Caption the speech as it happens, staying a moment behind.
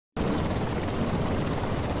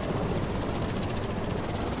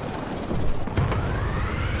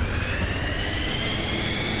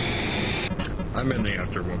I'm only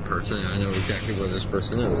after one person. I know exactly where this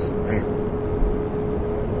person is. Hang on.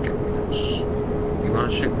 You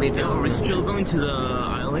wanna shoot me down? Are we still going to the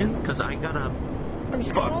island? Because I gotta...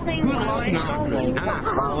 Well, we're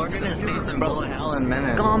gonna see some bullet hell in a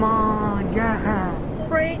minute. Come on, yeah.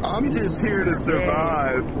 I'm just here to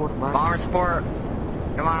survive. Bomber sport.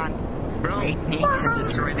 Come on. Bro. We need to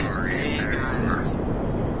destroy these guns.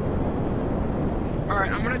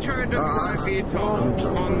 Alright, I'm gonna try to deploy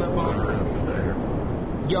VTOL on the bomber.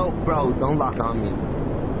 Yo, bro, don't lock on me.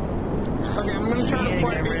 Okay, I'm gonna try to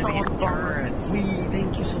deploy VTOL on the bomber.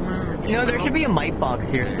 Thank you so much. You know, there should be a mic box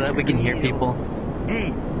here so that we can hear people.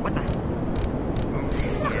 Hey, what the?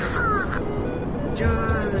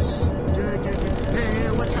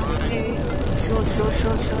 Hey, what's happening?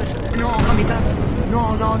 Shush. No, Kamitas.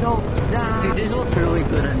 No. Nah. Dude, this looks really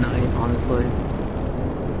good at night, honestly.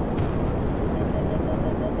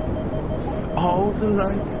 All the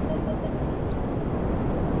lights.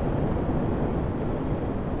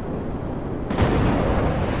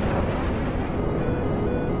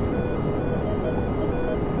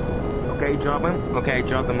 Okay, drop him? Okay,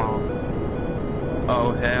 drop them all.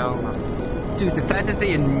 Oh, hell no. Dude, the fact that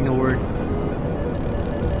they ignored...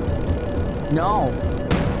 No!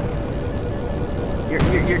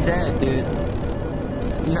 You're dead, dude.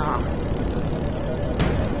 Nah.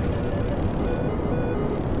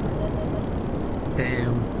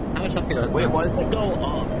 Damn. How much I feel like Wait, what if I go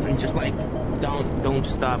up and just like, don't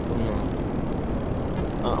stop them?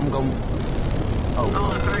 I'm going...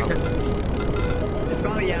 Oh, it's very good. It's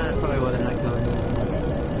probably, yeah, that's probably what they're not killing.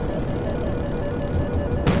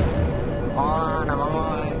 Hold on, I'm on my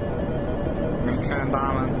way. I'm trying to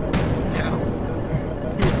bomb him. hell.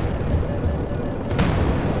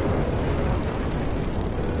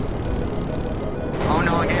 Oh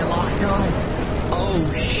no, I get locked on.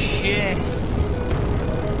 Oh shit.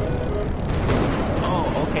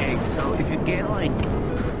 Oh, okay, so if you get like... I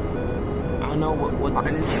don't know what I've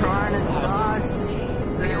been trying to dodge these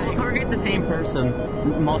Yeah, we'll things. target the same person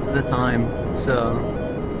most of the time, so...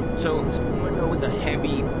 So I'm gonna go with the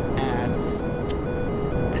heavy ass.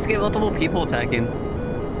 Just get multiple people attacking.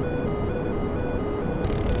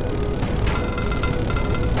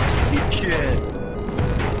 Shit.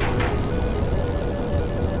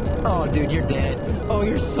 Oh, dude, you're dead. Oh,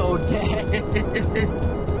 you're so dead.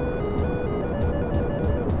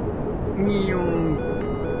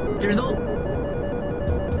 There's no...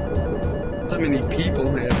 So many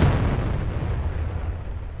people here.